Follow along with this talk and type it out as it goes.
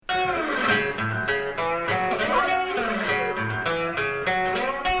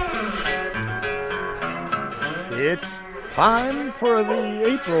Time for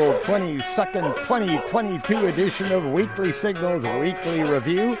the April 22nd, 2022 edition of Weekly Signals Weekly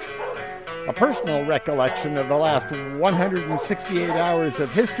Review. A personal recollection of the last 168 hours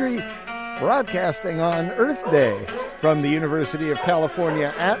of history, broadcasting on Earth Day from the University of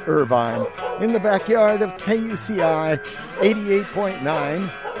California at Irvine in the backyard of KUCI 88.9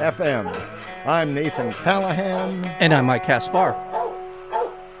 FM. I'm Nathan Callahan. And I'm Mike Kaspar.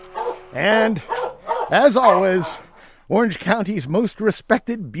 And, as always, Orange County's most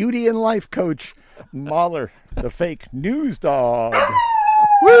respected beauty and life coach, Mahler, the fake news dog.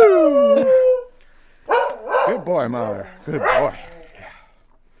 Woo! Good boy, Mahler. Good boy. Yeah.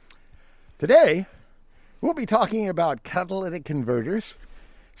 Today, we'll be talking about catalytic converters,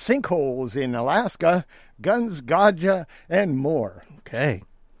 sinkholes in Alaska, guns, ganja, and more. Okay.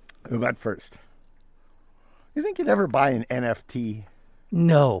 But first, you think you'd ever buy an NFT?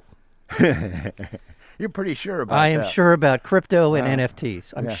 No. You're pretty sure about that. I am sure about crypto and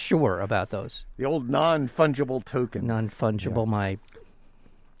NFTs. I'm sure about those. The old non-fungible token. Non-fungible, my...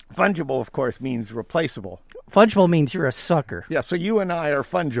 Fungible, of course, means replaceable. Fungible means you're a sucker. Yeah, so you and I are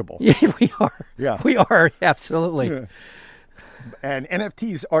fungible. Yeah, we are. Yeah. We are, absolutely. Yeah. And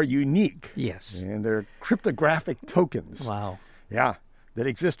NFTs are unique. Yes. And they're cryptographic tokens. Wow. Yeah, that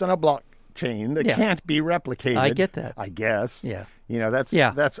exist on a blockchain that can't be replicated. I get that. I guess. Yeah. You know,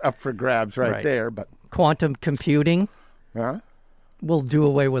 that's up for grabs right there. But quantum computing will do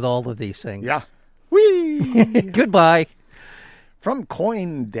away with all of these things. Yeah. Whee! Goodbye. From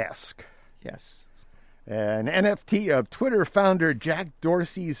CoinDesk. Yes. An NFT of Twitter founder Jack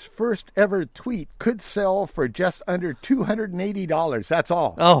Dorsey's first ever tweet could sell for just under $280. That's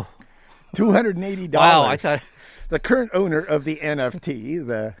all. Oh. $280. Wow, I thought... The current owner of the NFT,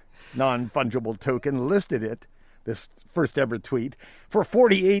 the non-fungible token, listed it, this first ever tweet, for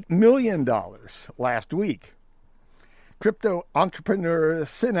 $48 million last week. Crypto entrepreneur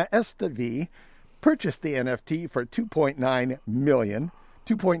Sina Estevi purchased the NFT for $2.9 million.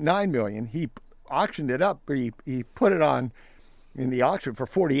 He auctioned it up, or he put it on in the auction for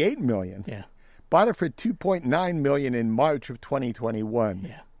 $48 million. Yeah. Bought it for $2.9 million in March of 2021.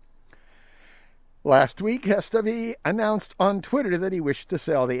 Yeah. Last week, Estevi announced on Twitter that he wished to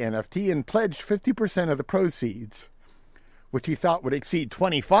sell the NFT and pledged 50% of the proceeds, which he thought would exceed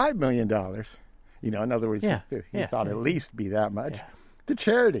 $25 million. You know, in other words, he thought at least be that much, to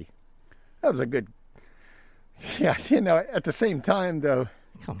charity. That was a good... Yeah, you know, at the same time, though,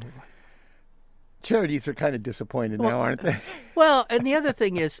 charities are kind of disappointed now, aren't they? Well, and the other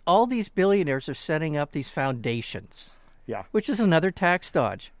thing is, all these billionaires are setting up these foundations. Yeah. Which is another tax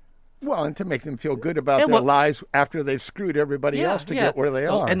dodge. Well, and to make them feel good about their lives after they've screwed everybody else to get where they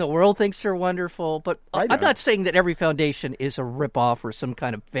are. And the world thinks they're wonderful. But I'm not saying that every foundation is a ripoff or some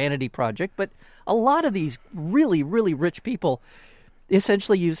kind of vanity project, but a lot of these really, really rich people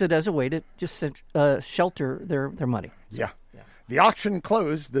essentially use it as a way to just shelter their money. Yeah. The auction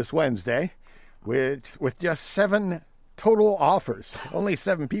closed this Wednesday with just 7 total offers. Only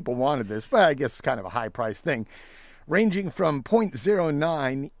 7 people wanted this, but I guess it's kind of a high-priced thing. Ranging from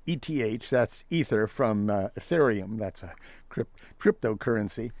 0.09 ETH, that's Ether from Ethereum, that's a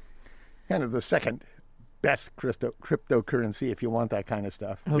cryptocurrency, kind of the second best cryptocurrency if you want that kind of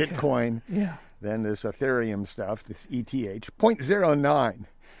stuff. Okay. Bitcoin, then this Ethereum stuff, this ETH, 0.09.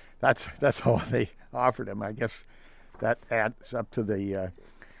 That's all they offered him. I guess that adds up to the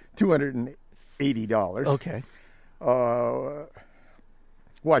 $280. Okay.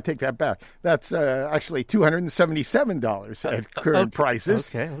 Well, I take that back. That's actually $277 at current prices.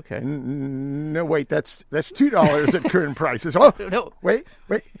 Okay. No, wait, that's $2 at current prices. Oh, no. Wait.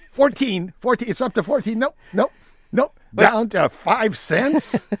 14. It's up to 14. Nope. Down to 5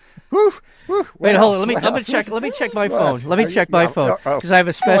 cents. Wait, hold on. Let me check my phone. Let me check my phone because I have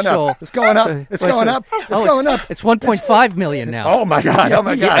a special. It's going up. It's going up. It's 1.5 million now. Oh my God.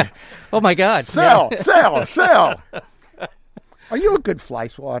 Oh my God. Sell. Are you a good fly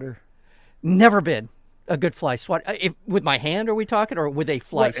swatter? Never been a good fly swatter. With my hand, are we talking, or with a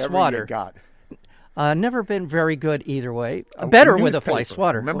fly swatter? Whatever you got. Never been very good either way. Better with a fly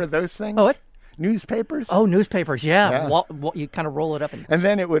swatter. Remember those things? Oh, what? Newspapers? Oh, newspapers, yeah. You kind of roll it up. And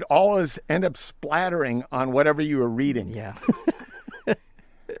then it would always end up splattering on whatever you were reading. Yeah.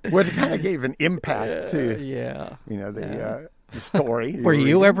 Which kind of gave an impact to the story. Were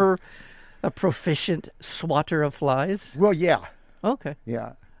you ever a proficient swatter of flies? Well, yeah. Okay.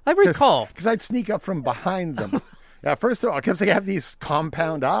 Yeah. I recall. Because I'd sneak up from behind them. Yeah, first of all, because they have these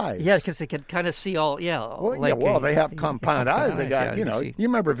compound eyes. Yeah, because they can kind of see all, they have compound eyes. They got, you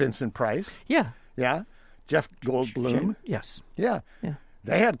remember Vincent Price? Yeah. Yeah. Jeff Goldblum? Yes. Yeah.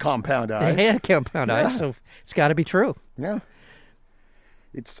 They had compound eyes. They had compound eyes, so it's got to be true. Yeah.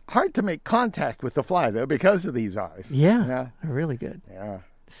 It's hard to make contact with the fly, though, because of these eyes. Yeah. They're really good. Yeah.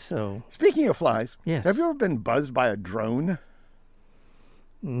 So. Speaking of flies, yes. Have you ever been buzzed by a drone?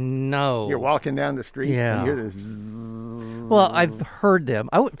 No. You're walking down the street and you hear this zzz. Well, I've heard them.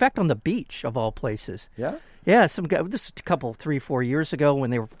 In fact, on the beach, of all places. Yeah? Yeah, some guy. This is a couple, 3-4 years ago when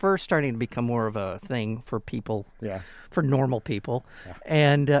they were first starting to become more of a thing for people. Yeah. For normal people. Yeah.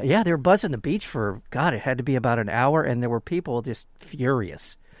 And, they were buzzing the beach for, God, it had to be about an hour, and there were people just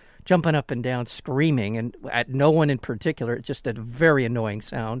furious, jumping up and down, screaming, and at no one in particular. It's just a very annoying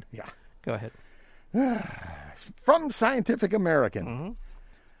sound. Yeah. Go ahead. From Scientific American. Mm-hmm.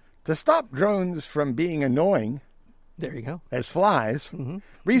 To stop drones from being annoying, there you go, as flies,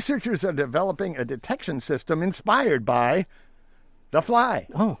 researchers are developing a detection system inspired by the fly.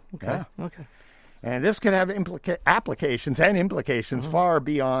 Oh, okay. Yeah. Okay. And this can have applications and implications far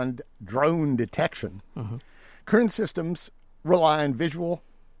beyond drone detection. Current systems rely on visual,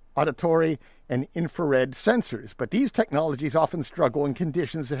 auditory, and infrared sensors, but these technologies often struggle in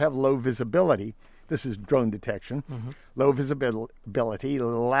conditions that have low visibility. This is drone detection, low visibility,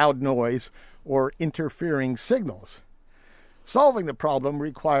 loud noise, or interfering signals. Solving the problem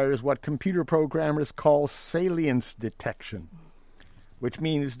requires what computer programmers call salience detection, which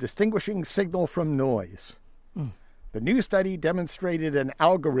means distinguishing signal from noise. The new study demonstrated an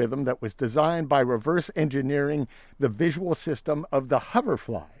algorithm that was designed by reverse engineering the visual system of the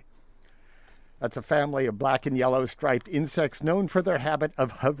hoverfly. That's a family of black and yellow striped insects known for their habit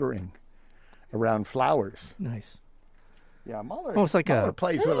of hovering around flowers. Nice. Yeah, Mahler, almost like Mahler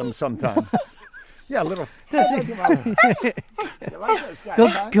plays with them sometimes. Yeah, a little. You like this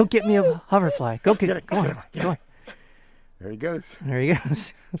guy, go get me a hoverfly. Go get it. Go on. There he goes. There he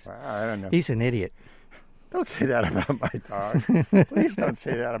goes. I don't know. He's an idiot. Don't say that about my dog. Please don't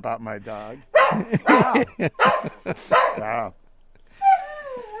say that about my dog. Wow. Wow.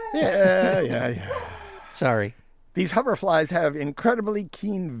 Yeah. Sorry. These hoverflies have incredibly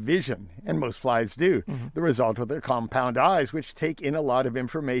keen vision, and most flies do. The result of their compound eyes, which take in a lot of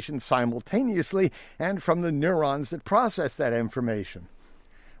information simultaneously and from the neurons that process that information,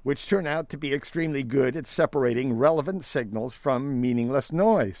 which turn out to be extremely good at separating relevant signals from meaningless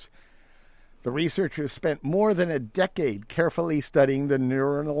noise. The researchers spent more than a decade carefully studying the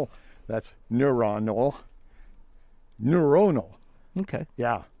neuronal. Okay.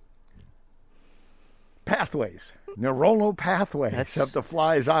 Yeah. Neuronal pathways of the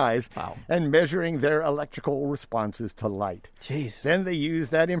fly's eyes, and measuring their electrical responses to light. Jesus. Then they use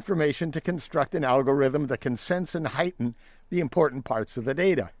that information to construct an algorithm that can sense and heighten the important parts of the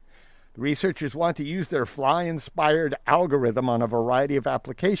data. The researchers want to use their fly-inspired algorithm on a variety of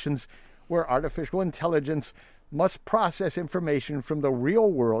applications where artificial intelligence must process information from the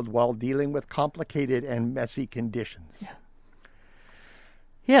real world while dealing with complicated and messy conditions.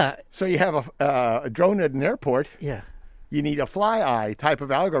 Yeah. So you have a drone at an airport. Yeah. You need a fly eye type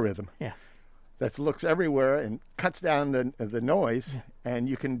of algorithm. Yeah. That looks everywhere and cuts down the noise. And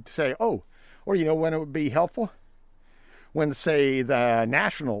you can say, or when it would be helpful? When, say, the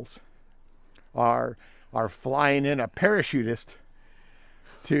Nationals are flying in a parachutist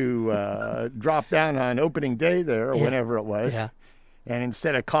to drop down on opening day there or whenever it was. Yeah. And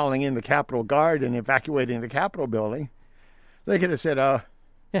instead of calling in the Capitol Guard and evacuating the Capitol building, they could have said,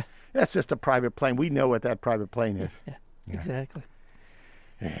 that's just a private plane. We know what that private plane is. Yeah. Exactly.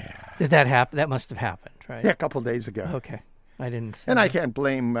 Yeah. Did that happen? That must have happened, right? Yeah, a couple of days ago. Okay. I didn't see And that. I can't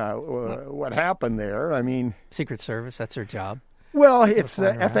blame what happened there. I mean... Secret Service, that's their job. Well, it's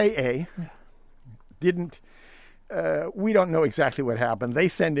the FAA. Didn't... we don't know exactly what happened. They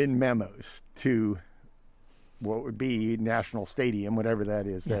send in memos to what would be National Stadium, whatever that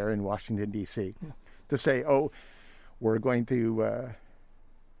is there in Washington, D.C., to say, we're going to...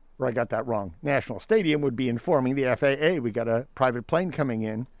 or I got that wrong. National Stadium would be informing the FAA we got a private plane coming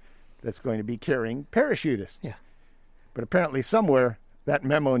in that's going to be carrying parachutists. Yeah. But apparently somewhere that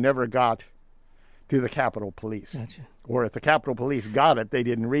memo never got to the Capitol Police. Gotcha. Or if the Capitol Police got it, they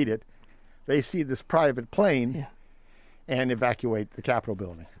didn't read it. They see this private plane and evacuate the Capitol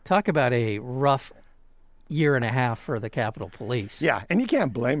building. Talk about a rough year and a half for the Capitol Police. Yeah, and you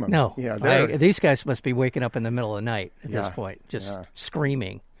can't blame them. No. Yeah, these guys must be waking up in the middle of the night at this point, just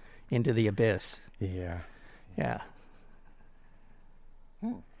screaming into the abyss. Yeah. Yeah.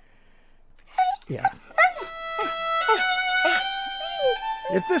 Yeah.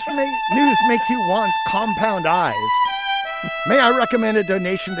 If this news makes you want compound eyes, may I recommend a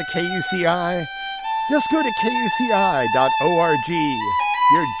donation to KUCI? Just go to KUCI.org.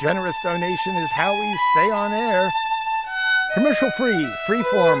 Your generous donation is how we stay on air. Commercial-free,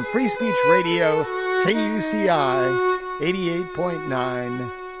 free-form, free speech radio, KUCI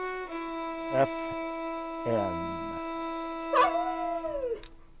 88.9 FM.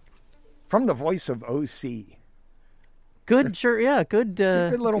 From the voice of OC. Good, sure, yeah, good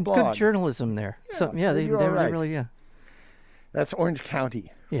little blog. Good journalism there. Yeah, they right. really, yeah. That's Orange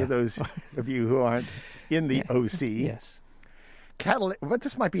County, Yeah. for those of you who aren't in the OC. Yes. But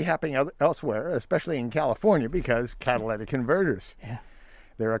this might be happening elsewhere, especially in California, because catalytic converters. Yeah.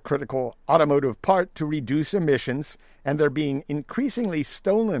 They're a critical automotive part to reduce emissions, and they're being increasingly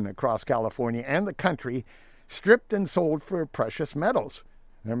stolen across California and the country, stripped and sold for precious metals.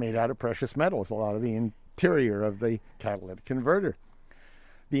 They're made out of precious metals, a lot of the interior of the catalytic converter.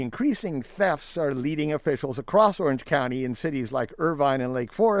 The increasing thefts are leading officials across Orange County in cities like Irvine and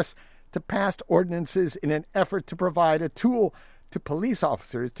Lake Forest to pass ordinances in an effort to provide a tool to police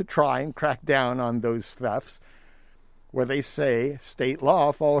officers to try and crack down on those thefts where they say state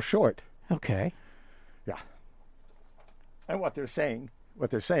law falls short. Okay. Yeah. And what they're saying,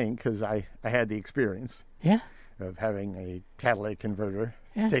 because I had the experience Yeah. of having a catalytic converter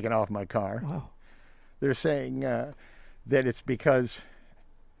Yeah. taken off my car. Wow. They're saying that it's because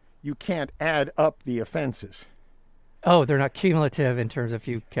you can't add up the offenses. Oh, they're not cumulative in terms of if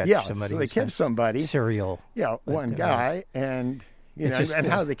you catch somebody. So they who's catch somebody. serial. Yeah, one guy, and It's just and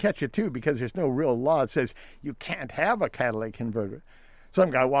how they catch it too, because there's no real law that says you can't have a catalytic converter. Some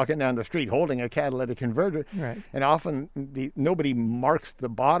guy walking down the street holding a catalytic converter, Right. and often nobody marks the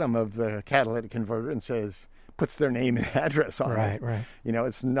bottom of the catalytic converter and puts their name and address on it. Right.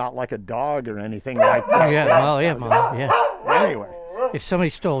 It's not like a dog or anything like that. Yeah. Well, yeah, Mom. Yeah. Anyway, If somebody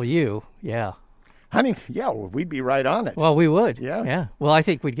stole you, yeah. honey, we'd be right on it. Well, we would. Yeah. Yeah. Well, I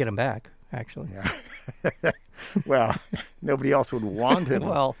think we'd get them back, actually. Yeah. Well, nobody else would want him.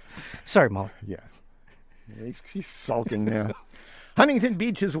 Well, sorry, Mom. Yeah. He's sulking now. Huntington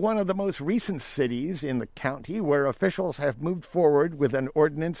Beach is one of the most recent cities in the county where officials have moved forward with an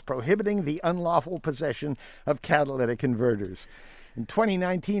ordinance prohibiting the unlawful possession of catalytic converters. In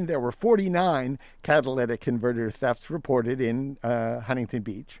 2019, there were 49 catalytic converter thefts reported in Huntington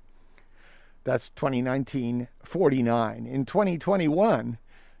Beach. That's 2019, 49. In 2021,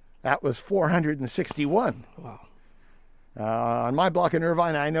 that was 461. Wow. On my block in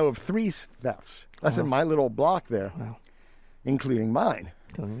Irvine, I know of 3 thefts. That's in my little block there, Wow. including mine.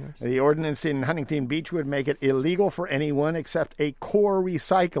 Yours. The ordinance in Huntington Beach would make it illegal for anyone except a core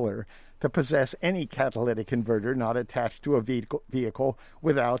recycler to possess any catalytic converter not attached to a vehicle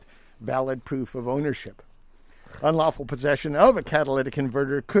without valid proof of ownership. Unlawful possession of a catalytic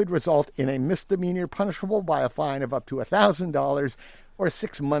converter could result in a misdemeanor punishable by a fine of up to $1,000 or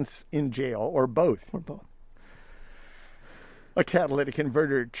 6 months in jail, or both. Or both. A catalytic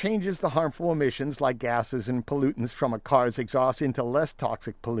converter changes the harmful emissions like gases and pollutants from a car's exhaust into less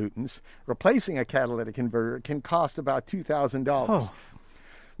toxic pollutants. Replacing a catalytic converter can cost about $2,000. Oh.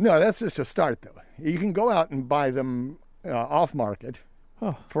 No, that's just a start, though. You can go out and buy them off-market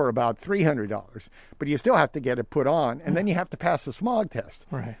for about $300, but you still have to get it put on, and then you have to pass the smog test.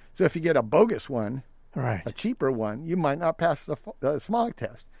 Right. So if you get a bogus one, Right. a cheaper one, you might not pass the smog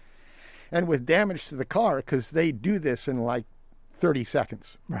test. And with damage to the car, because they do this in like 30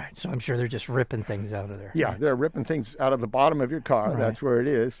 seconds. Right. So I'm sure they're just ripping things out of there. Yeah, they're ripping things out of the bottom of your car. Right. That's where it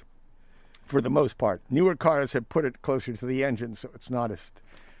is, for the most part. Newer cars have put it closer to the engine, so it's not as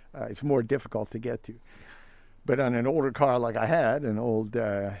it's more difficult to get to. But on an older car like I had, an old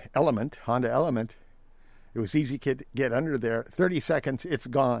Honda Element, it was easy to get under there. 30 seconds, it's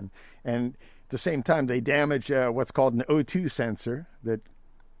gone. And at the same time, they damage what's called an O2 sensor that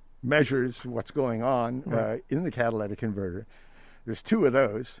measures what's going on in the catalytic converter. There's 2 of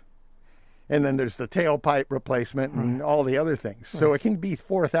those. And then there's the tailpipe replacement and all the other things. So it can be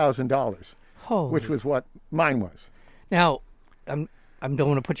 $4,000, which was what mine was. Now, I don't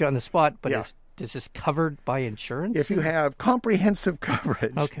want to put you on the spot, but Yeah. is this covered by insurance? If you have comprehensive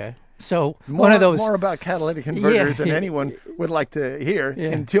coverage. Okay. So More, one of those. more about catalytic converters than Yeah. anyone would like to hear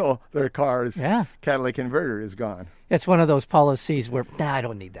until their car's catalytic converter is gone. It's one of those policies where, I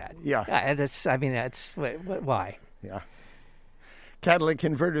don't need that. Yeah. Why? Yeah. Catalytic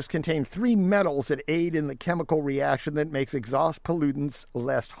converters contain 3 metals that aid in the chemical reaction that makes exhaust pollutants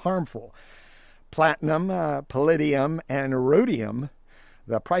less harmful: platinum, palladium, and rhodium.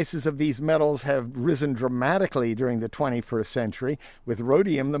 The prices of these metals have risen dramatically during the 21st century, with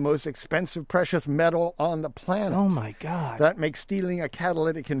rhodium the most expensive precious metal on the planet. Oh, my God. That makes stealing a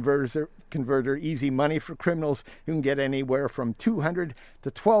catalytic converter easy money for criminals who can get anywhere from $200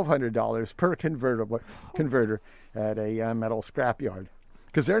 to $1,200 per converter at a metal scrapyard.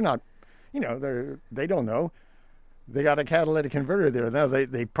 Because they're not, they don't know. They got a catalytic converter there. Now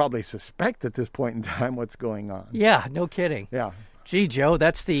they probably suspect at this point in time what's going on. Yeah, no kidding. Yeah. Gee, Joe,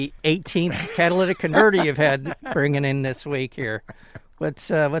 that's the 18th catalytic converter you've had bringing in this week here. What's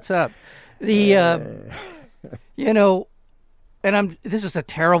up? The and this is a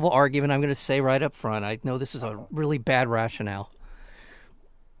terrible argument I'm going to say right up front. I know this is a really bad rationale.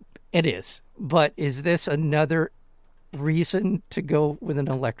 It is. But is this another reason to go with an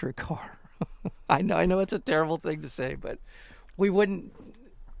electric car? I know it's a terrible thing to say, but we wouldn't.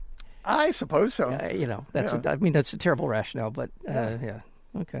 I suppose so. That's a terrible rationale, but yeah.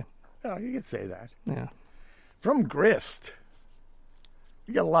 Okay. Yeah, you could say that. Yeah. From Grist.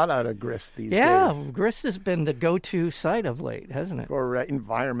 You get a lot out of Grist these days. Yeah, Grist has been the go-to site of late, hasn't it? For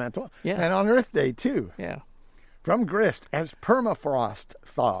environmental. Yeah. And on Earth Day, too. Yeah. From Grist, as permafrost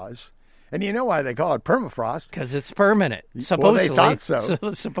thaws, and you know why they call it permafrost? Because it's permanent, supposedly. Well, they thought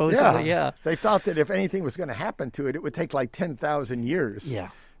so. Supposedly, yeah. They thought that if anything was going to happen to it, it would take like 10,000 years. Yeah.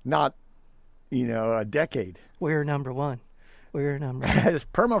 Not, a decade. We're number one. As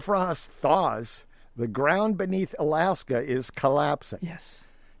permafrost thaws, the ground beneath Alaska is collapsing. Yes.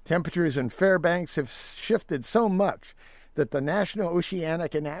 Temperatures in Fairbanks have shifted so much that the National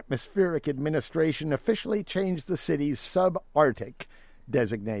Oceanic and Atmospheric Administration officially changed the city's subarctic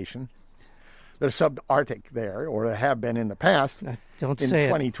designation. They're subarctic there, or they have been in the past. Don't in say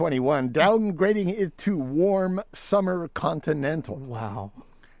 2021, downgrading it to warm summer continental. Wow.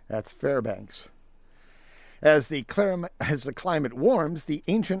 That's Fairbanks. As the climate warms, the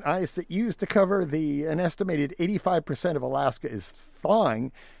ancient ice that used to cover an estimated 85% of Alaska is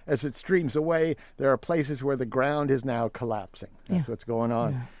thawing. As it streams away, there are places where the ground is now collapsing. That's what's going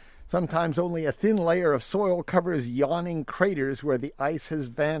on. Yeah. Sometimes only a thin layer of soil covers yawning craters where the ice has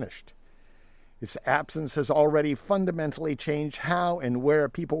vanished. Its absence has already fundamentally changed how and where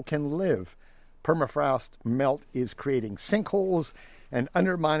people can live. Permafrost melt is creating sinkholes and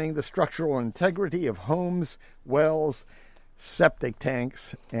undermining the structural integrity of homes, wells, septic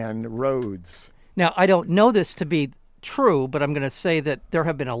tanks, and roads. Now, I don't know this to be true, but I'm going to say that there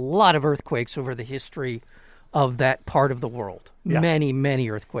have been a lot of earthquakes over the history of that part of the world. Yeah. Many, many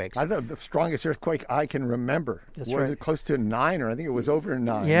earthquakes. I thought the strongest earthquake I can remember was it close to 9, or I think it was over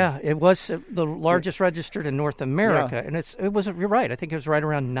 9. Yeah, it was the largest registered in North America, and it was. You're right. I think it was right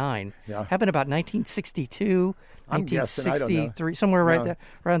around 9. Yeah. Happened about 1962, I'm 1963, somewhere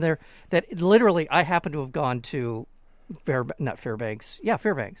around there. That literally, I happen to have gone to Fairbanks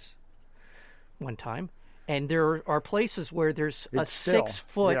one time. And there are places where there's a 6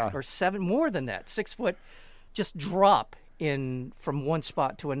 foot or 7, more than that, 6 foot, just drop in from one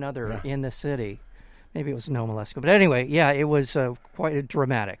spot to another in the city. Maybe it was Nome, Alaska. But anyway, it was quite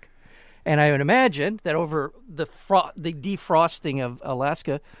dramatic. And I would imagine that over the defrosting of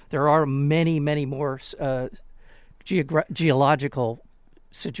Alaska, there are many, many more geological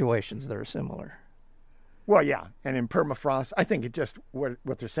situations that are similar. Well, yeah. And in permafrost, I think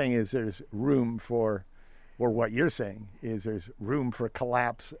what they're saying is there's room for... Or what you're saying is there's room for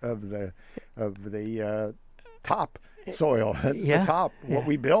collapse of the top soil, the top, what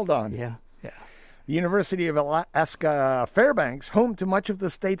we build on. Yeah. The University of Alaska Fairbanks, home to much of the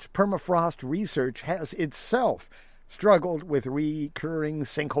state's permafrost research, has itself struggled with recurring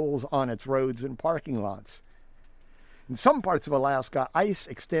sinkholes on its roads and parking lots. In some parts of Alaska, ice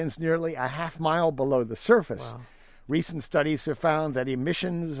extends nearly a half-mile below the surface. Wow. Recent studies have found that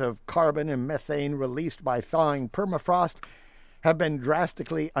emissions of carbon and methane released by thawing permafrost have been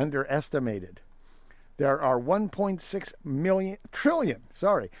drastically underestimated. There are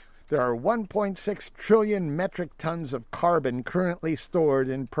 1.6 trillion metric tons of carbon currently stored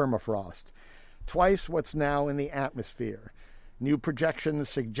in permafrost, twice what's now in the atmosphere. New projections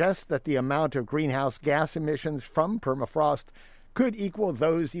suggest that the amount of greenhouse gas emissions from permafrost could equal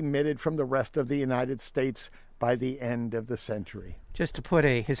those emitted from the rest of the United States by the end of the century. Just to put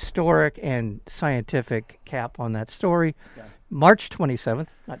a historic and scientific cap on that story, March 27th,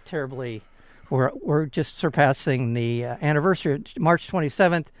 not terribly, we're just surpassing the anniversary. March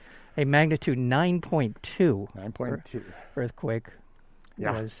 27th, a magnitude 9.2 earthquake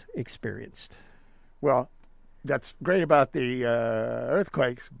was experienced. Well, that's great about the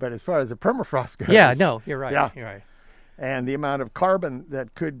earthquakes, but as far as the permafrost goes... Yeah, no, you're right. Yeah. You're right. And the amount of carbon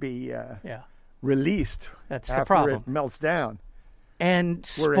that could be released after it melts down. And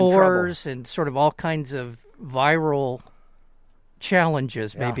spores and sort of all kinds of viral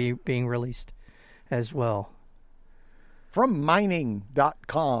challenges maybe being released as well. From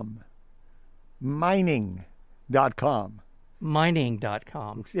mining.com. Mining.com.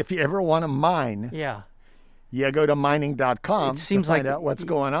 Mining.com. If you ever want to mine... Yeah. you go to mining.com to find out what's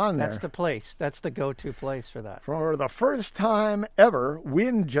going on there. That's the place. That's the go-to place for that. For the first time ever,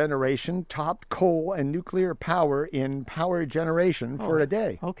 wind generation topped coal and nuclear power in power generation for a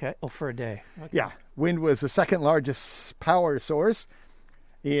day. Okay. Oh, for a day. Okay. Yeah. Wind was the second largest power source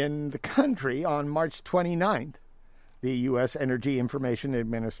in the country on March 29th, the U.S. Energy Information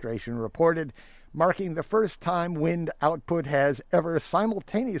Administration reported, marking the first time wind output has ever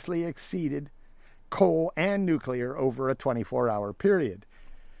simultaneously exceeded coal and nuclear over a 24-hour period.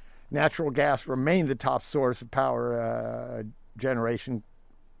 Natural gas remained the top source of power generation,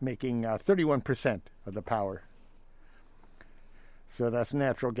 making 31% of the power. So that's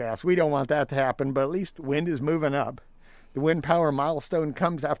natural gas. We don't want that to happen, but at least wind is moving up. The wind power milestone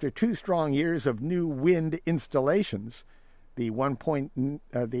comes after 2 strong years of new wind installations. The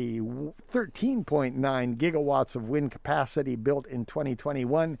 13.9 gigawatts of wind capacity built in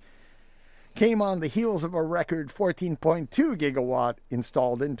 2021 came on the heels of a record 14.2 gigawatt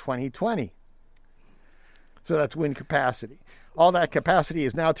installed in 2020. So that's wind capacity. All that capacity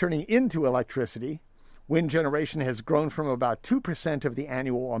is now turning into electricity. Wind generation has grown from about 2% of the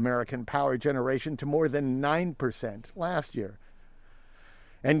annual American power generation to more than 9% last year.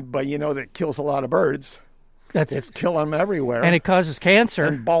 But you know that kills a lot of birds. It's killing them everywhere. And it causes cancer.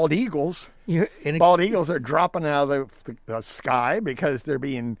 And bald eagles. Bald eagles are dropping out of the sky because they're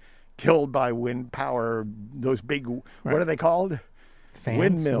being killed by wind power, those big, what are they called? Fans?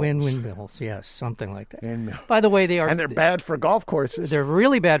 Windmills. Windmills, yes, something like that. Windmills. By the way, they are... And they're bad for golf courses. They're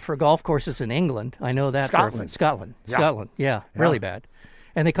really bad for golf courses in England. I know that. Scotland. Yeah. Scotland, yeah, really bad.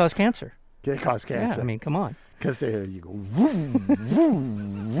 And they cause cancer. They cause cancer. Yeah, I mean, come on. Because you go, vroom,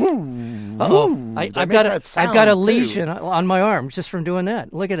 vroom, vroom, vroom. I've got a lesion on my arm just from doing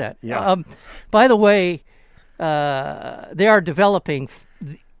that. Look at that. Yeah. By the way, they are developing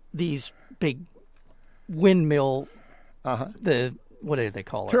these big windmill, what do they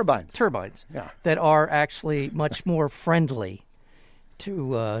call it? Turbines. Yeah. That are actually much more friendly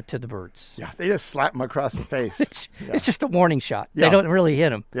to the birds. Yeah, they just slap them across the face. It's just a warning shot. Yeah. They don't really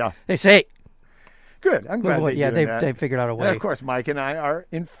hit them. Yeah. They say, good. I'm glad they figured out a way. And of course, Mike and I are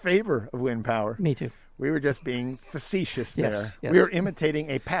in favor of wind power. Me too. We were just being facetious there. Yes. We were imitating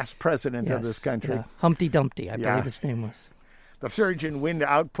a past president of this country. Yeah. Humpty Dumpty, I believe his name was. The surge in wind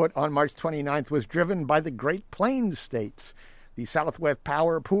output on March 29th was driven by the Great Plains states. The Southwest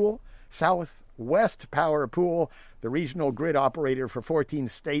Power Pool, the regional grid operator for 14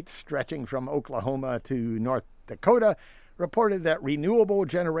 states stretching from Oklahoma to North Dakota, reported that renewable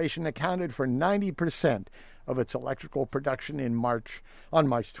generation accounted for 90% of its electrical production on March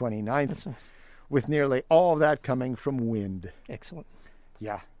 29th, That's nice. with nearly all of that coming from wind. Excellent.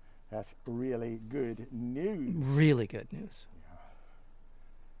 Yeah, that's really good news. Really good news.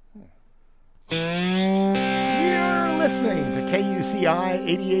 You're listening to KUCI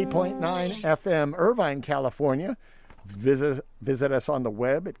 88.9 FM, Irvine, California. Visit us on the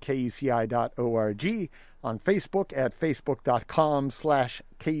web at kuci.org, on Facebook at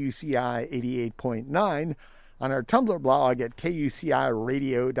facebook.com/KUCI88.9, on our Tumblr blog at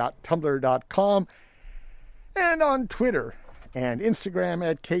kuciradio.tumblr.com, and on Twitter and Instagram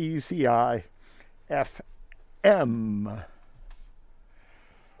at KUCI FM.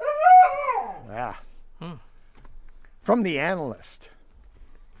 Yeah. From the Analyst.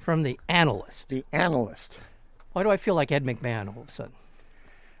 The Analyst. Why do I feel like Ed McMahon all of a sudden?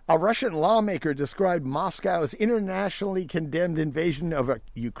 A Russian lawmaker described Moscow's internationally condemned invasion of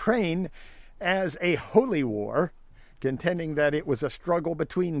Ukraine as a holy war, contending that it was a struggle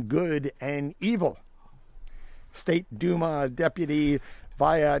between good and evil. State Duma Deputy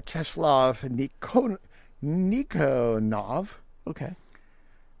Vyacheslav Nikonov. Okay.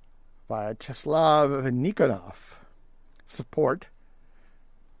 Vyacheslav Nikonov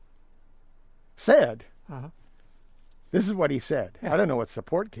said, this is what he said. Yeah. I don't know what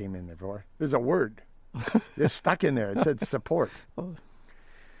support came in there for. There's a word. It's stuck in there. It said support.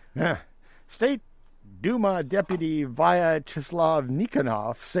 Yeah. State Duma Deputy Vyacheslav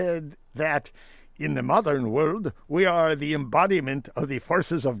Nikonov said that in the modern world, we are the embodiment of the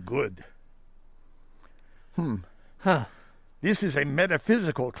forces of good. This is a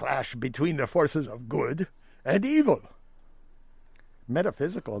metaphysical clash between the forces of good and evil.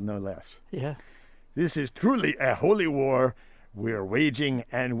 Metaphysical, no less. Yeah. This is truly a holy war we're waging,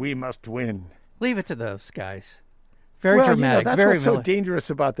 and we must win. Leave it to those guys. Very dramatic. That's what's so dangerous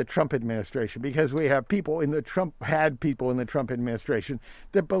about the Trump administration, because we have people in the Trump administration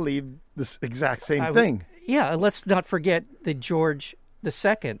that believe this exact same thing. Yeah, let's not forget the George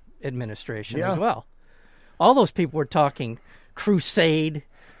II administration as well. All those people were talking crusade,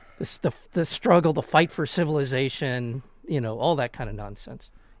 the struggle, the fight for civilization, all that kind of nonsense.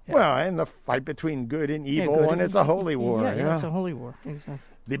 Yeah. Well, and the fight between good and evil, and it's a holy war. Yeah, it's a holy war. Exactly.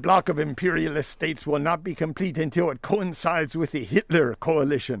 The bloc of imperialist states will not be complete until it coincides with the Hitler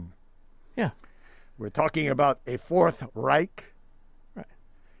coalition. Yeah. We're talking about a Fourth Reich. Right.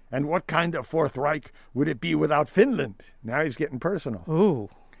 And what kind of Fourth Reich would it be without Finland? Now he's getting personal. Ooh.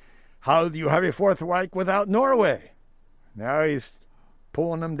 How do you have a Fourth Reich without Norway? Now he's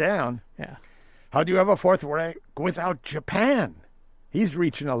pulling them down. Yeah. How do you have a Fourth Reich without Japan? He's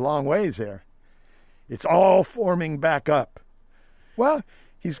reaching a long ways there. It's all forming back up. Well,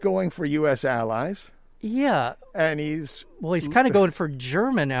 he's going for U.S. allies. Yeah. And he's kind of going for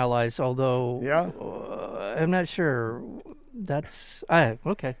German allies, although I'm not sure. That's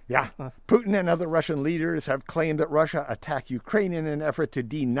okay. Yeah. Putin and other Russian leaders have claimed that Russia attacked Ukraine in an effort to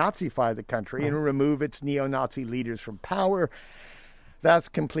denazify the country and remove its neo-Nazi leaders from power. That's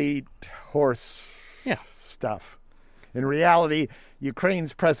complete horse stuff. In reality,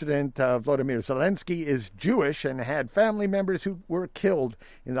 Ukraine's president, Volodymyr Zelensky, is Jewish and had family members who were killed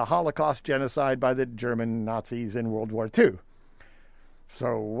in the Holocaust genocide by the German Nazis in World War II.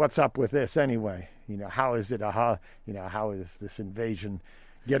 So what's up with this anyway? How is this invasion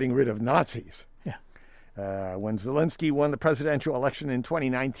getting rid of Nazis? Yeah. When Zelensky won the presidential election in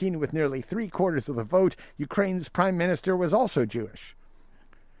 2019 with nearly 3/4 of the vote, Ukraine's prime minister was also Jewish.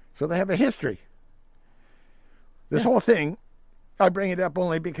 So they have a history. This whole thing, I bring it up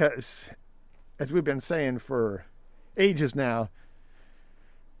only because, as we've been saying for ages now,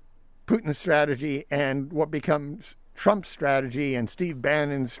 Putin's strategy and what becomes Trump's strategy and Steve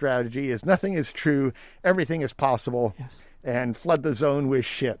Bannon's strategy is nothing is true, everything is possible, and flood the zone with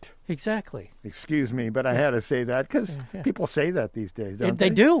shit. Exactly. Excuse me, but I had to say that because people say that these days, don't they?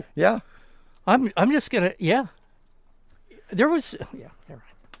 They do. Yeah. I'm just going to, There was, you're right.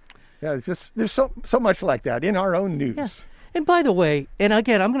 Yeah, it's just there's so much like that in our own news. Yeah. And by the way, and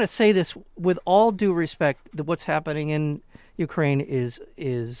again, I'm going to say this with all due respect, that what's happening in Ukraine is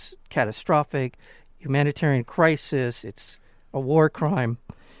catastrophic, humanitarian crisis, it's a war crime.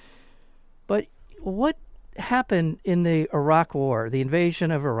 But what happened in the Iraq War, the invasion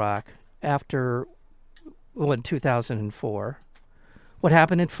of Iraq in 2004, what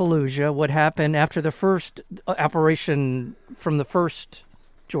happened in Fallujah, what happened after the first operation from the first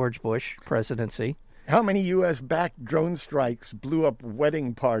George Bush presidency. How many U.S.-backed drone strikes blew up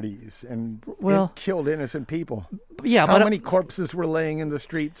wedding parties and killed innocent people? Yeah, How many corpses were laying in the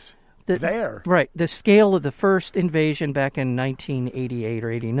streets there? Right. The scale of the first invasion back in 1988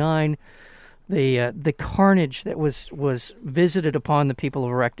 or 89, the carnage that was visited upon the people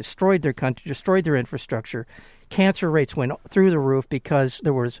of Iraq, destroyed their country, destroyed their infrastructure. Cancer rates went through the roof because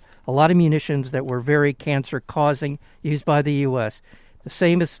there was a lot of munitions that were very cancer-causing used by the U.S. The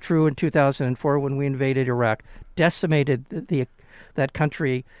same is true in 2004 when we invaded Iraq, decimated that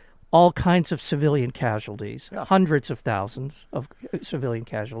country, all kinds of civilian casualties, hundreds of thousands of civilian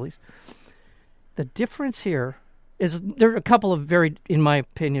casualties. The difference here is there are a couple of in my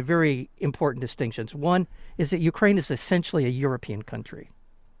opinion, very important distinctions. One is that Ukraine is essentially a European country.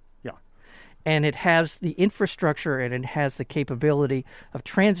 Yeah. And it has the infrastructure and it has the capability of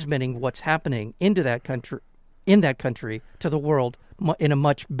transmitting what's happening in that country to the world in a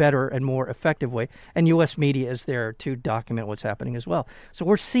much better and more effective way. And U.S. media is there to document what's happening as well. So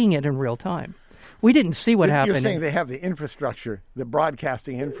we're seeing it in real time. We didn't see what happened. You're saying they have the infrastructure, the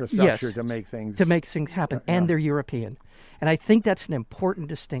broadcasting infrastructure to make things happen, and they're European. And I think that's an important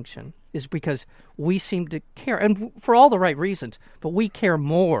distinction, is because we seem to care, and for all the right reasons, but we care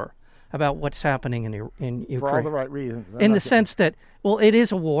more about what's happening in Ukraine. For all the right reasons. In the sense that, it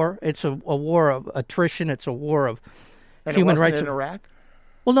is a war. It's a war of attrition. It's a war of human rights. In Iraq?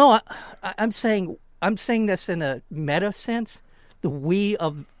 Well, no, I'm saying this in a meta sense. The we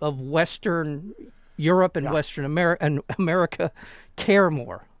of Western Europe and Western America care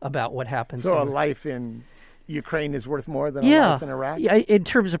more about what happens. So a life in Ukraine is worth more than a life in Iraq? Yeah, in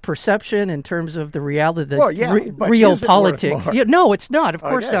terms of perception, in terms of the reality, but real is it politics. Worth more? No, it's not. Of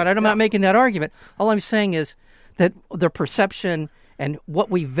course not. I'm not making that argument. All I'm saying is that the perception and what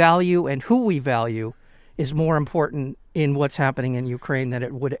we value and who we value is more important in what's happening in Ukraine than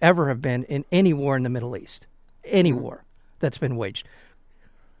it would ever have been in any war in the Middle East. Any war that's been waged.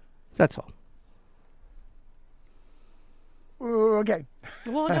 That's all. Okay.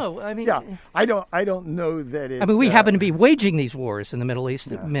 Well, no, I mean, I don't know that it. I mean, we happen to be waging these wars in the Middle East,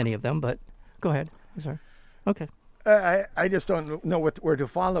 many of them. But go ahead. I'm sorry. Okay. I just don't know where to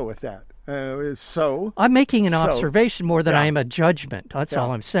follow with that. I'm making an observation more than yeah. I am a judgment. That's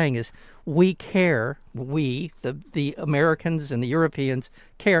all I'm saying is we care, the Americans and the Europeans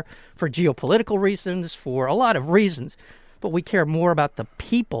care for geopolitical reasons, for a lot of reasons, but we care more about the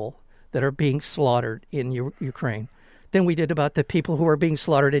people that are being slaughtered in Ukraine than we did about the people who are being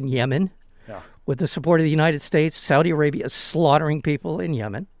slaughtered in Yemen. Yeah. With the support of the United States, Saudi Arabia is slaughtering people in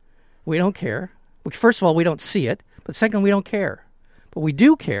Yemen. We don't care. First of all, we don't see it, but second, we don't care. But we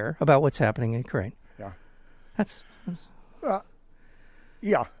do care about what's happening in Ukraine. Yeah. That's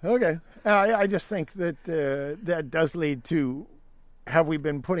yeah, okay. I just think that that does lead to, have we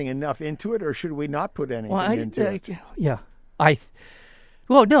been putting enough into it, or should we not put anything into it? Yeah.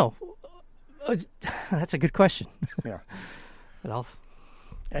 Well, no. That's a good question. Yeah. But I'll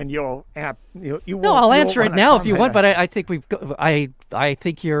answer it now if you want, but I think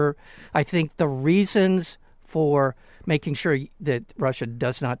I think the reasons for making sure that Russia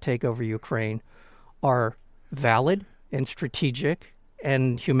does not take over Ukraine are valid and strategic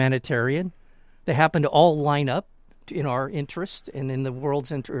and humanitarian. They happen to all line up in our interest and in the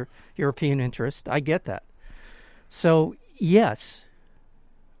world's European interest. I get that. So, yes,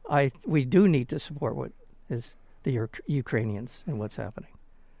 we do need to support what is the Ukrainians and what's happening.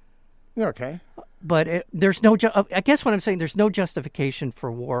 Okay. But there's no, I guess what I'm saying, there's no justification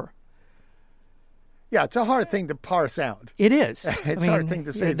for war. Yeah, it's a hard thing to parse out. It is. It's a hard thing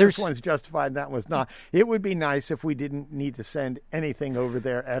to say this one's justified and that one's not. It would be nice if we didn't need to send anything over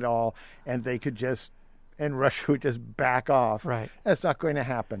there at all and they could and Russia would just back off. Right. That's not going to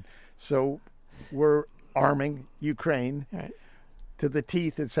happen. So we're arming Ukraine to the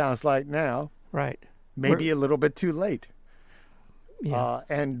teeth, it sounds like now. Right. Maybe a little bit too late. Yeah.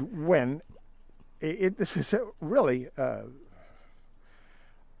 And when this is really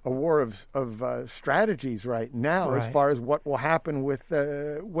a war of strategies right now as far as what will happen with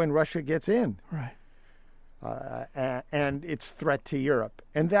when Russia gets in. Right. And its threat to Europe.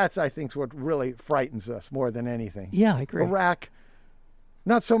 And that's, I think, what really frightens us more than anything. Yeah, I agree. Iraq,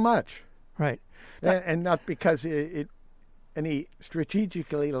 not so much. Right. And not because it any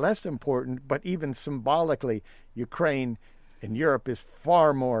strategically less important, but even symbolically, Ukraine in Europe is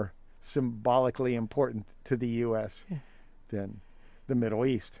far more symbolically important to the U.S. than the Middle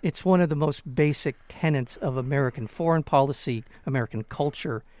East. It's one of the most basic tenets of American foreign policy, American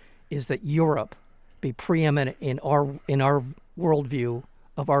culture, is that Europe be preeminent in our worldview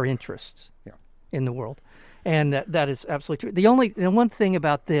of our interests in the world. And that is absolutely true. The one thing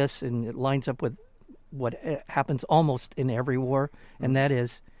about this, and it lines up with what happens almost in every war, and that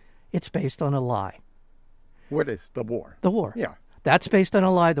is it's based on a lie. What is the war? The war. Yeah. That's based on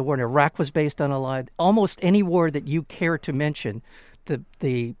a lie. The war in Iraq was based on a lie. Almost any war that you care to mention,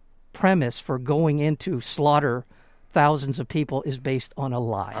 the premise for going into slaughter thousands of people is based on a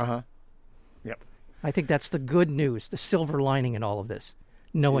lie. Uh-huh. Yep. I think that's the good news, the silver lining in all of this,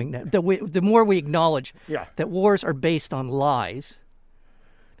 knowing that the more we acknowledge that wars are based on lies,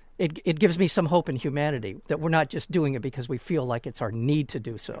 it gives me some hope in humanity that we're not just doing it because we feel like it's our need to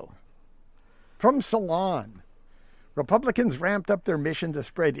do so. From Salon, Republicans ramped up their mission to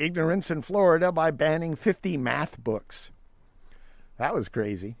spread ignorance in Florida by banning 50 math books. That was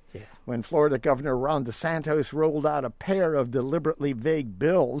crazy. Yeah. When Florida Governor Ron DeSantis rolled out a pair of deliberately vague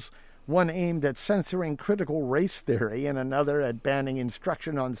bills, one aimed at censoring critical race theory and another at banning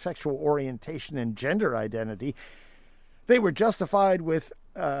instruction on sexual orientation and gender identity, they were justified with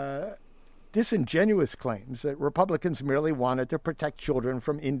disingenuous claims that Republicans merely wanted to protect children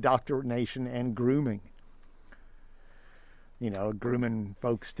from indoctrination and grooming. You know, grooming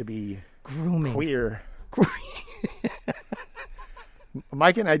folks to be queer.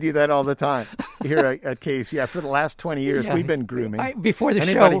 Mike and I do that all the time here at KC. For the last 20 years, we've been grooming. Before the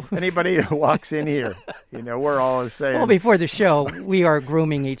show. Anybody who walks in here, we're always saying. Well, before the show, we are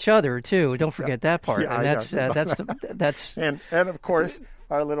grooming each other, too. Don't forget that part. Yeah, and that's And of course,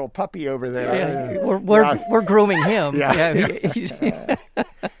 our little puppy over there. Yeah, we're grooming him. Yeah.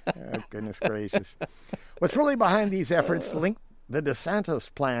 Oh, goodness gracious. What's really behind these efforts linked the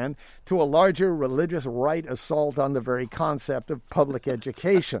DeSantis plan to a larger religious right assault on the very concept of public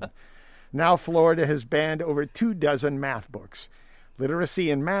education. Now Florida has banned over 24 math books.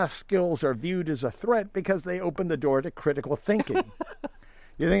 Literacy and math skills are viewed as a threat because they open the door to critical thinking.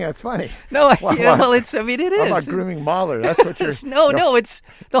 You think that's funny? No, it is. How about grooming Mahler? That's what you're... No, it's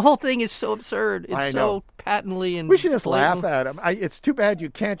the whole thing is so absurd. It's so patently and we should just blatant. laugh at them. It's too bad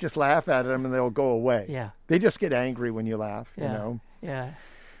you can't just laugh at them and they'll go away. Yeah. They just get angry when you laugh, Yeah.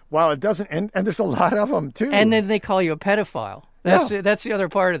 Well, it doesn't, and there's a lot of them, too. And then they call you a pedophile. That's the other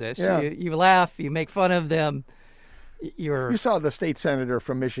part of this. Yeah. You laugh, you make fun of them, You saw the state senator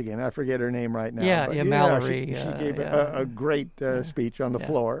from Michigan. I forget her name right now. Yeah, Mallory. She gave a great speech on the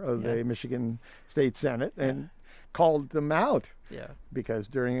floor of the Michigan State Senate and called them out. Yeah. Because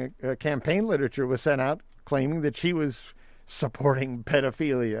during a campaign literature was sent out claiming that she was supporting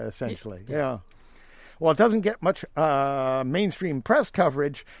pedophilia, essentially. Yeah. While it doesn't get much mainstream press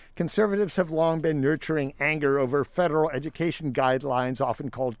coverage, conservatives have long been nurturing anger over federal education guidelines,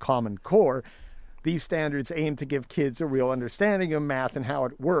 often called Common Core. These standards aim to give kids a real understanding of math and how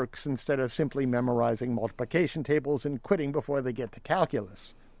it works instead of simply memorizing multiplication tables and quitting before they get to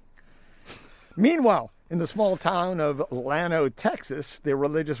calculus. Meanwhile, in the small town of Llano, Texas, the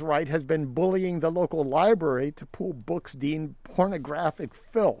religious right has been bullying the local library to pull books deemed pornographic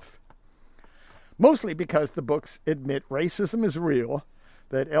filth. Mostly because the books admit racism is real,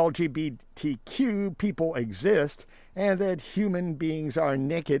 that LGBTQ people exist, and that human beings are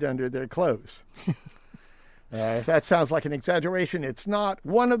naked under their clothes. If that sounds like an exaggeration, it's not.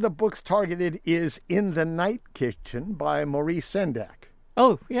 One of the books targeted is In the Night Kitchen by Maurice Sendak.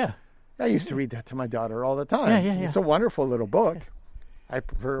 Oh, yeah. I used to read that to my daughter all the time. Yeah. It's a wonderful little book. I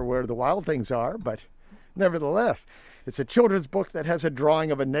prefer Where the Wild Things Are, but nevertheless, it's a children's book that has a drawing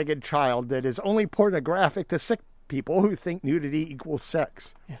of a naked child that is only pornographic to sick people who think nudity equals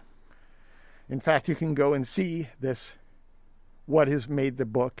sex. Yeah. In fact, you can go and see this, what has made the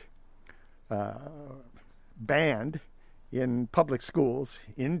book banned in public schools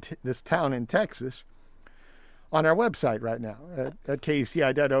in this town in Texas on our website right now at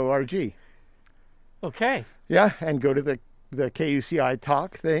KUCI.org. Okay. Yeah, and go to the KUCI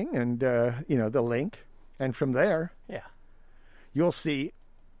talk thing and, the link. And from there, you'll see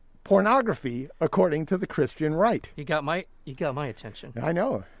pornography according to the Christian right. You got my attention. I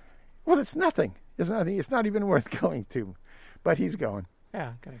know. Well, it's nothing. It's not even worth going to. But he's going.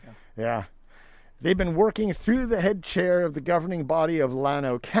 Yeah, gotta go. Yeah. They've been working through the head chair of the governing body of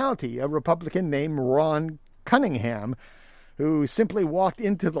Llano County, a Republican named Ron Cunningham, who simply walked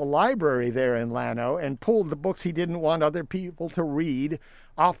into the library there in Llano and pulled the books he didn't want other people to read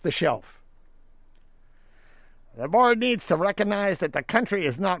off the shelf. The board needs to recognize that the country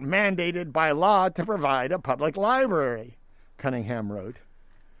is not mandated by law to provide a public library, Cunningham wrote.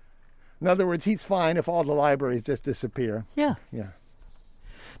 In other words, he's fine if all the libraries just disappear. Yeah. Yeah.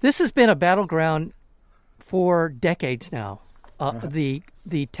 This has been a battleground for decades now. The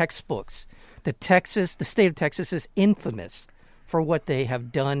textbooks. The state of Texas is infamous for what they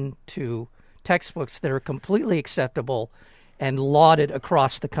have done to textbooks that are completely acceptable and lauded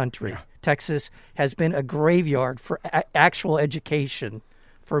across the country. Yeah. Texas has been a graveyard for actual education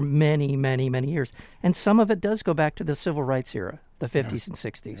for many, many, many years. And some of it does go back to the civil rights era, the 50s and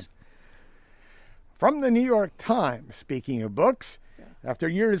 60s. Yeah. From the New York Times, speaking of books, after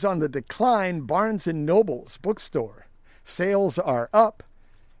years on the decline, Barnes & Noble's bookstore sales are up,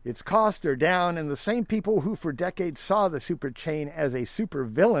 its costs are down, and the same people who for decades saw the super chain as a super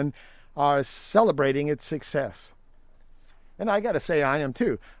villain are celebrating its success. And I got to say, I am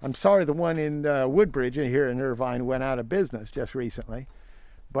too. I'm sorry the one in Woodbridge here in Irvine went out of business just recently.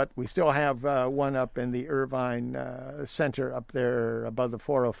 But we still have one up in the Irvine Center up there above the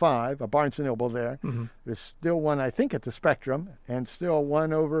 405, a Barnes & Noble there. Mm-hmm. There's still one, I think, at the Spectrum, and still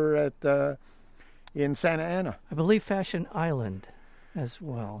one over at in Santa Ana. I believe Fashion Island as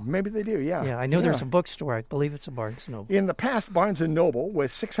well. Maybe they do, yeah. Yeah, I know there's a bookstore. I believe it's a Barnes & Noble. In the past, Barnes & Noble,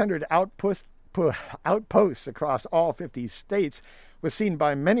 with 600 outposts across all 50 states, was seen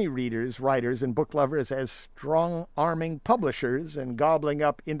by many readers, writers, and book lovers as strong-arming publishers and gobbling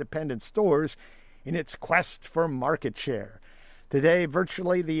up independent stores in its quest for market share. Today,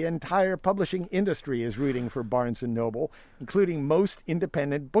 virtually the entire publishing industry is rooting for Barnes & Noble, including most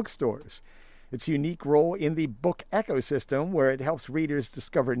independent bookstores. Its unique role in the book ecosystem, where it helps readers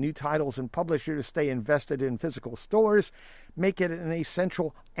discover new titles and publishers stay invested in physical stores, make it an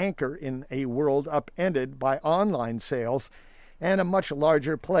essential anchor in a world upended by online sales and a much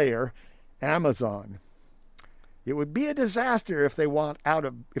larger player, Amazon. It would be a disaster if they went out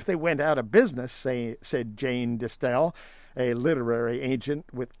of business, said Jane Distel, a literary agent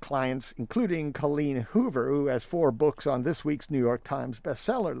with clients including Colleen Hoover, who has 4 books on this week's New York Times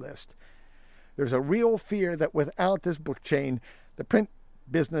bestseller list. There's a real fear that without this book chain, the print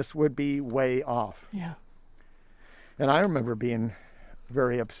business would be way off. Yeah. And I remember being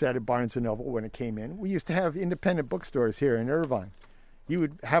very upset at Barnes & Noble when it came in. We used to have independent bookstores here in Irvine. You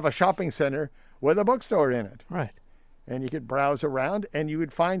would have a shopping center with a bookstore in it. Right. And you could browse around, and you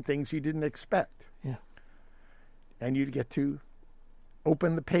would find things you didn't expect. Yeah. And you'd get to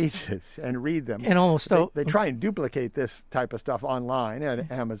open the pages and read them. And almost they try and duplicate this type of stuff online at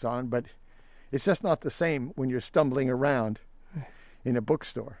Amazon, but It's just not the same when you're stumbling around in a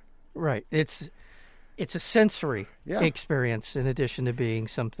bookstore. Right. It's a sensory experience in addition to being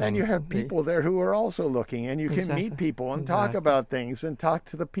something. And you have people there who are also looking, and you can meet people and talk about things and talk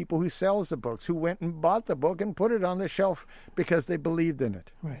to the people who sells the books, who went and bought the book and put it on the shelf because they believed in it.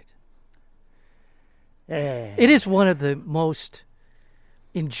 Right. It is one of the most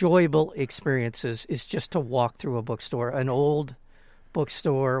enjoyable experiences is just to walk through a bookstore, an old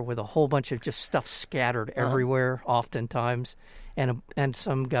bookstore with a whole bunch of just stuff scattered everywhere, oftentimes, and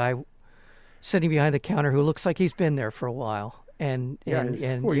some guy sitting behind the counter who looks like he's been there for a while, and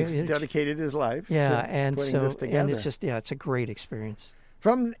he's dedicated his life. Yeah, to putting this together. And it's just it's a great experience.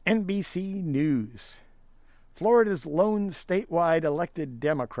 From NBC News, Florida's lone statewide elected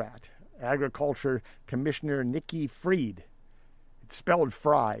Democrat, Agriculture Commissioner Nikki Fried. It's spelled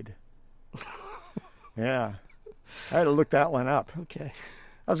fried. Yeah. I had to look that one up. Okay.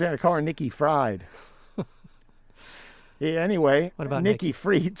 I was going to call her Nikki Fried. Yeah, anyway, what about Nikki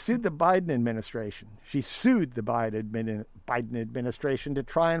Fried sued the Biden administration. She sued the Biden administration to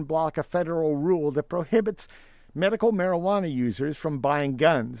try and block a federal rule that prohibits medical marijuana users from buying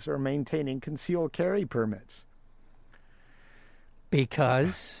guns or maintaining concealed carry permits.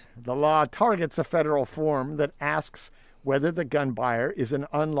 Because? The law targets a federal form that asks whether the gun buyer is an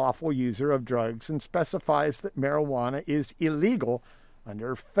unlawful user of drugs and specifies that marijuana is illegal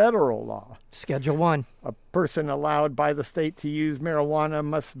under federal law. Schedule 1. A person allowed by the state to use marijuana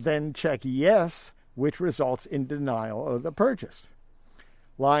must then check yes, which results in denial of the purchase.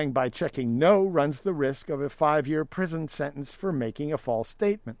 Lying by checking no runs the risk of a 5-year prison sentence for making a false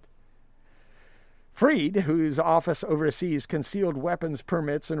statement. Fried, whose office oversees concealed weapons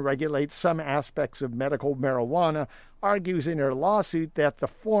permits and regulates some aspects of medical marijuana, argues in her lawsuit that the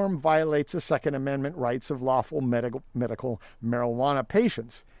form violates the Second Amendment rights of lawful medical marijuana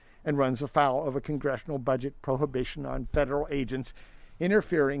patients and runs afoul of a congressional budget prohibition on federal agents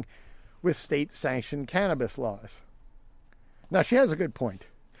interfering with state-sanctioned cannabis laws. Now, she has a good point.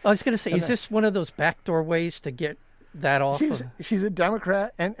 I was going to say, is this one of those backdoor ways to get that off? She's a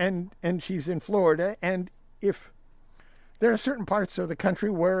Democrat, and she's in Florida, and if there are certain parts of the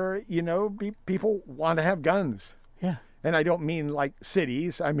country where, people want to have guns. Yeah. And I don't mean like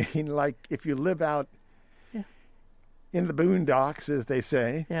cities. I mean like if you live out in the boondocks, as they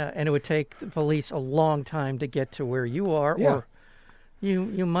say. Yeah, and it would take the police a long time to get to where you are, or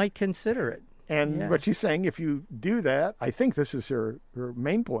you might consider it. And what she's saying, if you do that, I think this is her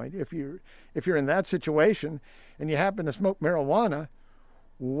main point. If you're in that situation and you happen to smoke marijuana,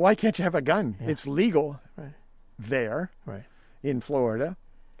 why can't you have a gun? Yeah. It's legal there in Florida,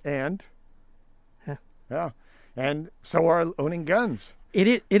 and and so are owning guns.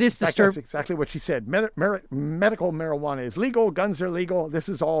 It is disturbing. That's exactly what she said. Medical marijuana is legal. Guns are legal. This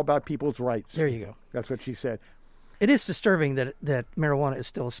is all about people's rights. There you go. That's what she said. It is disturbing that marijuana is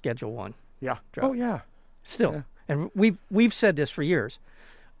still a Schedule 1. Yeah. drug. Oh, yeah. Still. Yeah. And we've said this for years.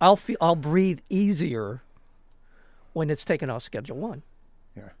 I'll breathe easier when it's taken off Schedule 1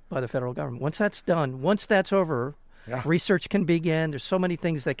 by the federal government. Once that's done, once that's over, research can begin. There's so many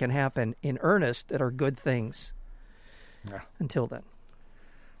things that can happen in earnest that are good things until then.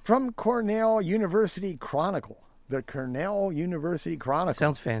 From Cornell University Chronicle. The Cornell University Chronicle.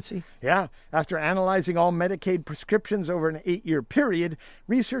 Sounds fancy. Yeah. After analyzing all Medicaid prescriptions over an 8-year period,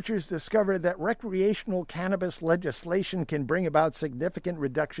 researchers discovered that recreational cannabis legislation can bring about significant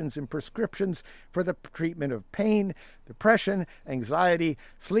reductions in prescriptions for the treatment of pain, depression, anxiety,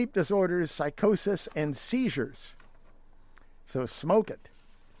 sleep disorders, psychosis, and seizures. So smoke it.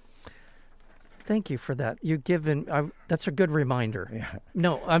 Thank you for that. You've given that's a good reminder. Yeah.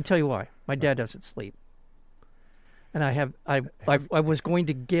 No, I'll tell you why. My dad doesn't sleep. And I was going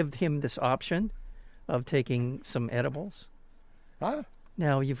to give him this option of taking some edibles. Huh?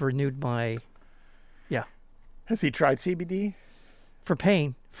 Now you've renewed my, Has he tried CBD? For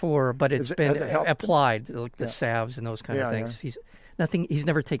pain, but it's been applied, like the salves and those kind of things. Yeah. He's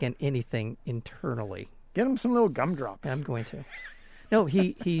never taken anything internally. Get him some little gumdrops. I'm going to. No,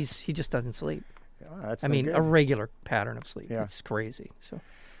 he just doesn't sleep. That's I mean, good. a regular pattern of sleep. Yeah. It's crazy. So.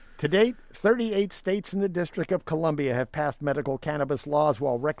 To date, 38 states in the District of Columbia have passed medical cannabis laws,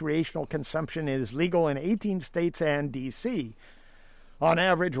 while recreational consumption is legal in 18 states and D.C. On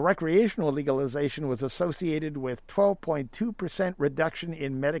average, recreational legalization was associated with 12.2% reduction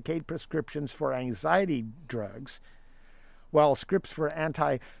in Medicaid prescriptions for anxiety drugs, while scripts for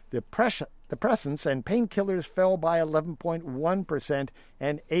antidepressants and painkillers fell by 11.1%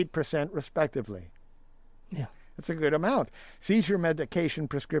 and 8% respectively. Yeah. That's a good amount. Seizure medication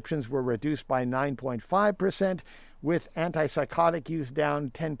prescriptions were reduced by 9.5%, with antipsychotic use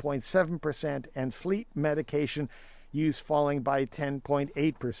down 10.7% and sleep medication use falling by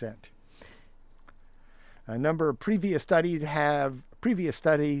 10.8%. A number of previous studies have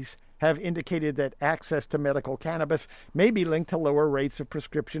indicated that access to medical cannabis may be linked to lower rates of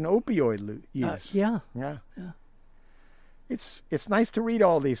prescription opioid use. Yeah. It's nice to read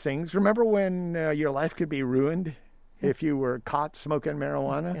all these things. Remember when your life could be ruined if you were caught smoking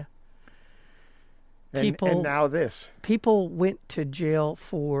marijuana? Yeah. And now this. People went to jail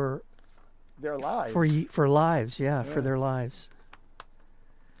for their lives. For lives, for their lives.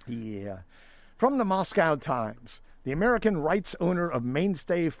 Yeah. From the Moscow Times, the American rights owner of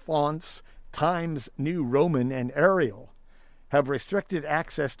mainstay fonts Times New Roman and Arial have restricted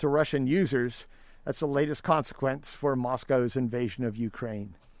access to Russian users. That's the latest consequence for Moscow's invasion of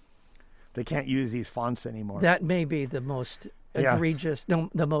Ukraine. They can't use these fonts anymore. That may be the most egregious,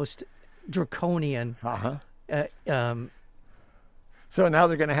 the most draconian. So now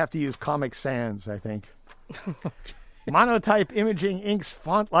they're going to have to use Comic Sans, I think. Monotype Imaging Inc.'s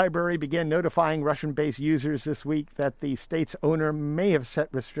font library began notifying Russian-based users this week that the state's owner may have set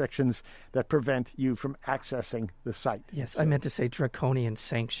restrictions that prevent you from accessing the site. Yes, so, I meant to say draconian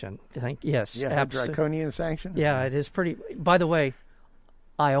sanction. Yes, yeah, draconian sanction? Yeah, it is pretty. By the way,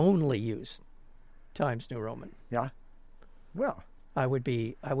 I only use Times New Roman. Yeah? Well.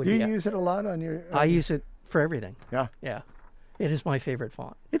 Do you use it a lot on your... I use it for everything. Yeah? Yeah. It is my favorite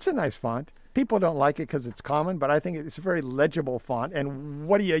font. It's a nice font. People don't like it because it's common, but I think it's a very legible font. And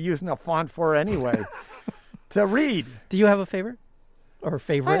what are you using a font for anyway? To read. Do you have a favorite or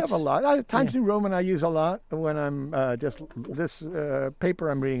favorites? I have a lot. Times New Roman I use a lot when I'm this paper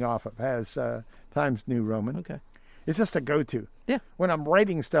I'm reading off of has Times New Roman. Okay. It's just a go-to. Yeah. When I'm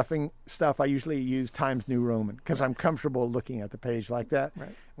writing stuff, I usually use Times New Roman because I'm comfortable looking at the page like that.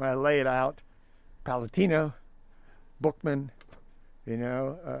 Right. When I lay it out, Palatino, Bookman,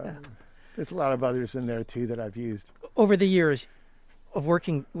 there's a lot of others in there, too, that I've used. Over the years of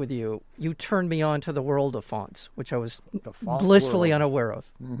working with you, you turned me on to the world of fonts, which I was blissfully unaware of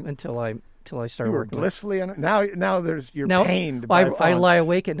until I started working. Blissfully now you're pained by fonts. I lie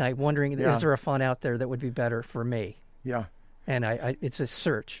awake at night wondering, is there a font out there that would be better for me? Yeah. And it's a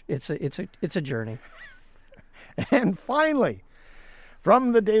search. It's a journey. And finally,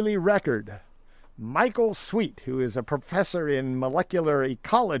 from the Daily Record, Michael Sweet, who is a professor in molecular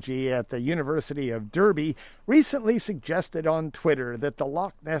ecology at the University of Derby, recently suggested on Twitter that the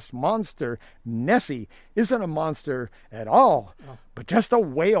Loch Ness Monster, Nessie, isn't a monster at all, but just a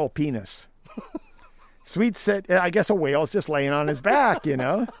whale penis. Sweet said, I guess a whale's just laying on his back,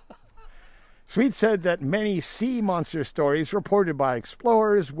 Sweet said that many sea monster stories reported by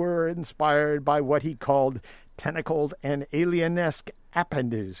explorers were inspired by what he called tentacled and alien-esque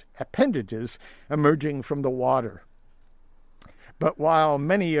appendages emerging from the water. But while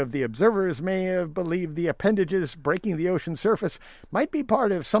many of the observers may have believed the appendages breaking the ocean surface might be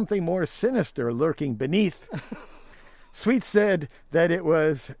part of something more sinister lurking beneath, Sweet said that it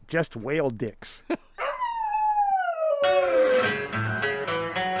was just whale dicks.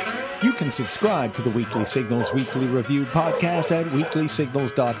 You can subscribe to the Weekly Signals Weekly Review podcast at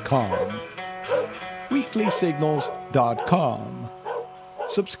weeklysignals.com. weeklysignals.com.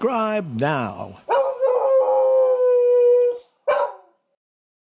 Subscribe now.